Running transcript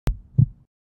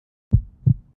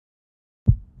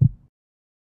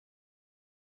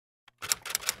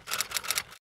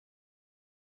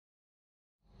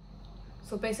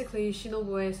So basically,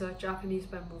 Shinobue is a Japanese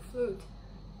bamboo flute.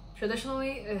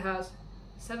 Traditionally, it has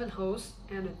 7 holes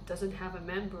and it doesn't have a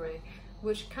membrane,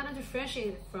 which kind of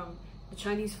differentiates it from the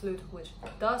Chinese flute, which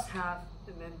does have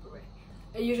a membrane.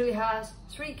 It usually has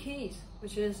 3 keys,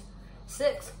 which is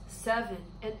 6, 7,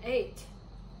 and 8.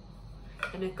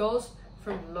 And it goes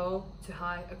from low to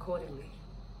high accordingly.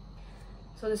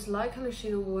 So this light color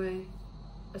Shinobue,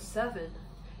 a 7,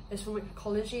 is from a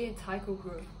collegiate taiko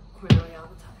group, Cornell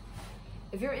Yamatai.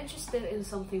 If you're interested in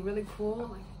something really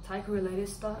cool, like taiko related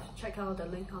stuff, check out the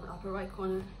link on the upper right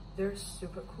corner. They're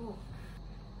super cool.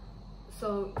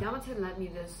 So Yamatai lent me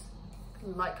this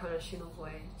light color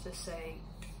Shinobue, just saying,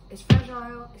 it's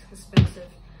fragile, it's expensive,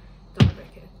 don't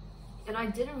break it. And I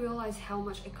didn't realize how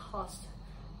much it cost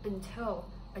until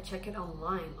I checked it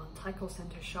online on Taiko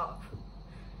Center shop.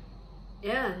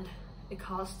 And it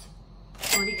cost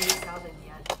 28,000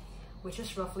 yen, which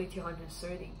is roughly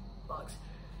 230 bucks.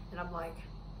 And I'm like,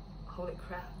 holy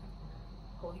crap,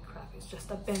 it's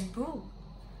just a bamboo.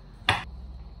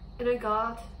 And I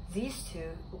got these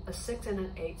two, a 6 and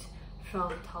an 8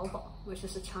 from Taobao, which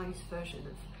is a Chinese version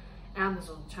of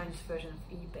Amazon, Chinese version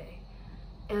of eBay.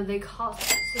 And they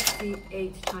cost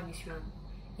 68 Chinese yuan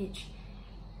each,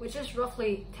 which is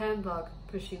roughly 10 bucks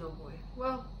per Shinobue.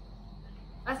 Well,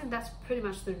 I think that's pretty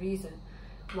much the reason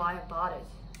why I bought it.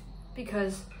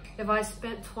 Because if I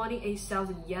spent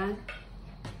 28,000 yen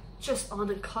just on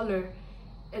the color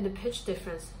and the pitch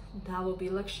difference, that will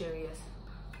be luxurious.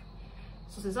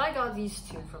 So since I got these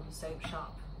two from the same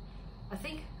shop, I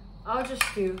think I'll just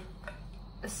do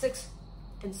a 6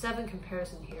 and 7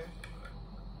 comparison here.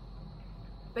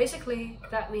 Basically,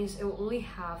 that means it will only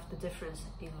have the difference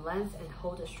in length and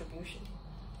hole distribution.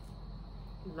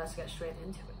 Let's get straight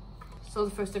into it. So the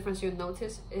first difference you'll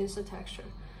notice is the texture.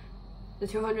 The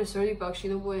 230 buck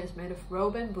Shinobue is made of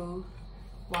raw bamboo,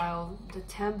 while the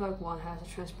 10 buck one has a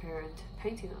transparent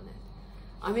painting on it.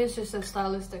 I mean, it's just a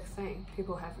stylistic thing.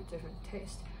 People have a different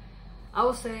taste. I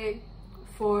would say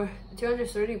for the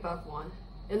 230 buck one,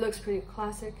 it looks pretty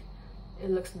classic. It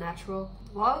looks natural.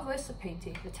 While with the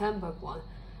painting, the 10 buck one,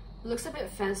 it looks a bit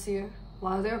fancier,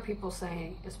 while there are people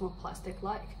saying it's more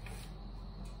plastic-like.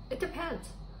 It depends,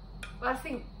 but I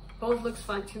think both looks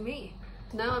fine to me.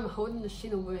 Now I'm holding the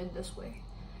Shinobue in this way,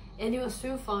 and you will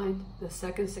soon find the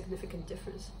second significant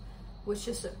difference, which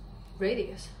is the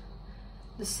radius.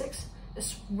 The 6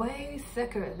 is way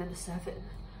thicker than the 7.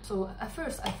 So at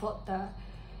first I thought that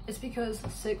it's because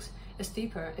 6 is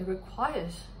deeper, it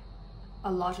requires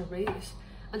a larger radius,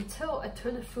 until I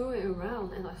turned the fluid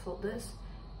around and I thought this.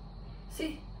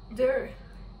 See, their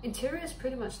interior is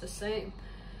pretty much the same.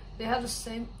 They have the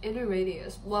same inner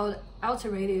radius, while the outer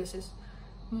radius is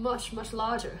much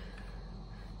larger.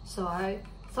 So I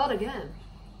thought again,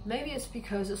 maybe it's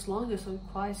because it's longer, so it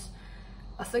requires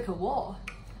a thicker wall.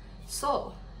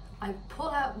 So I pull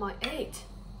out my 8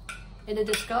 and I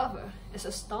discover it's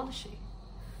astonishing.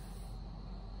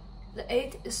 The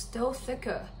 8 is still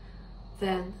thicker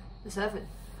than the 7,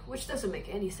 which doesn't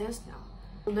make any sense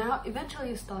now. Now eventually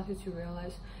I started to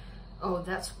realize, oh,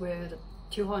 that's where the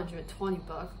 220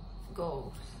 buck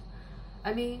goes.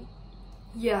 I mean,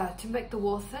 yeah, to make the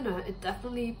wall thinner, it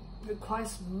definitely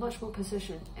requires much more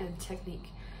precision and technique.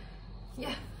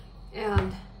 Yeah,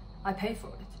 and I pay for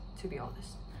it, to be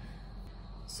honest.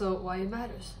 So why it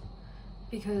matters?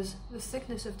 Because the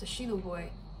thickness of the Shinobue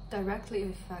directly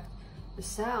affects the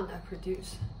sound I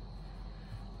produce.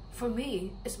 For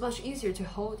me, it's much easier to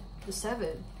hold the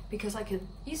 7 because I can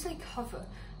easily cover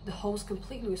the holes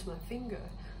completely with my finger,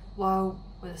 while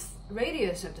when the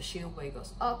radius of the Shinobue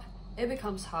goes up, it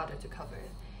becomes harder to cover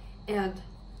it, and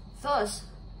thus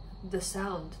the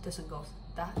sound doesn't go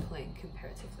that clean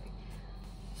comparatively.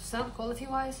 Sound quality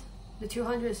wise, the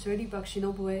 230 buck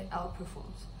Shinobue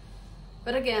outperforms.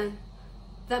 But again,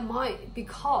 that might be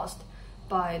caused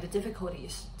by the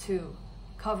difficulties to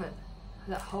cover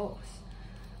the holes.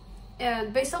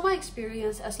 And based on my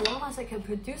experience, as long as I can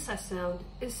produce that sound,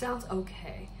 it sounds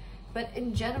okay. But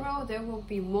in general, there will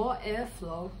be more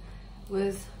airflow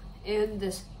within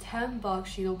this 10 buck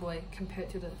Shinobue compared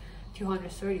to the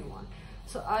 231.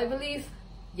 So I believe,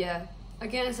 yeah,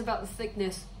 again, it's about the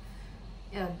thickness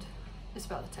and it's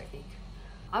about the technique.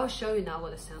 I will show you now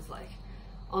what it sounds like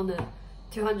on the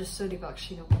 230 buck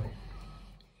Shinobue.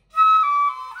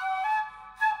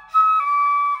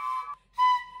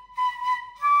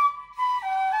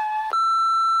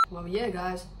 Well, yeah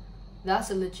guys, that's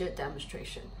a legit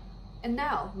demonstration. And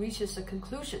now reaches the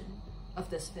conclusion of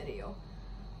this video.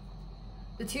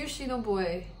 The two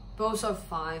Shinobue, both are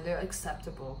fine, they're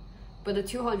acceptable, but the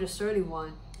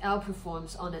 231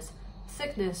 outperforms on its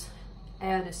thickness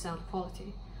and its sound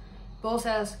quality. Both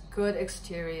has good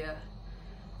exterior.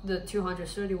 The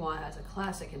 231 has a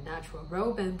classic and natural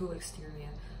raw bamboo exterior,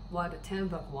 while the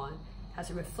 10-buck one has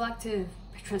a reflective,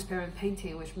 transparent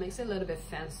painting which makes it a little bit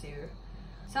fancier.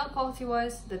 Sound quality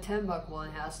wise, the 10-buck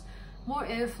one has more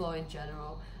airflow in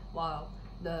general, while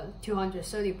the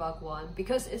 230-buck one,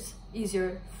 because it's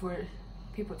easier for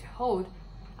people to hold,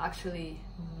 actually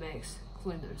makes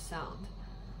cleaner sound.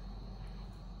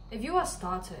 If you are a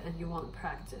starter and you want to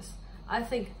practice, I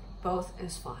think both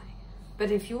is fine.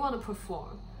 But if you want to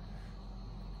perform,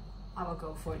 I will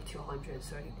go for the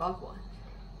 230-buck one.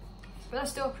 But I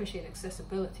still appreciate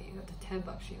accessibility of the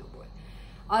 10-buck Shinobue.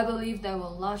 I believe that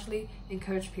will largely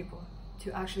encourage people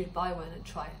to actually buy one and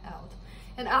try it out.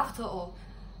 And after all,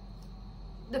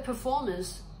 the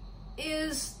performance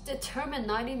is determined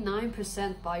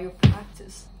 99% by your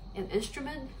practice. An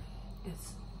instrument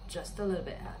is just a little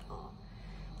bit add-on.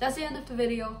 That's the end of the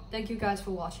video. Thank you guys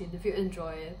for watching. If you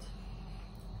enjoy it,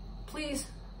 please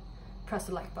press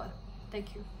the like button.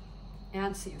 Thank you,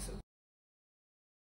 and see you soon.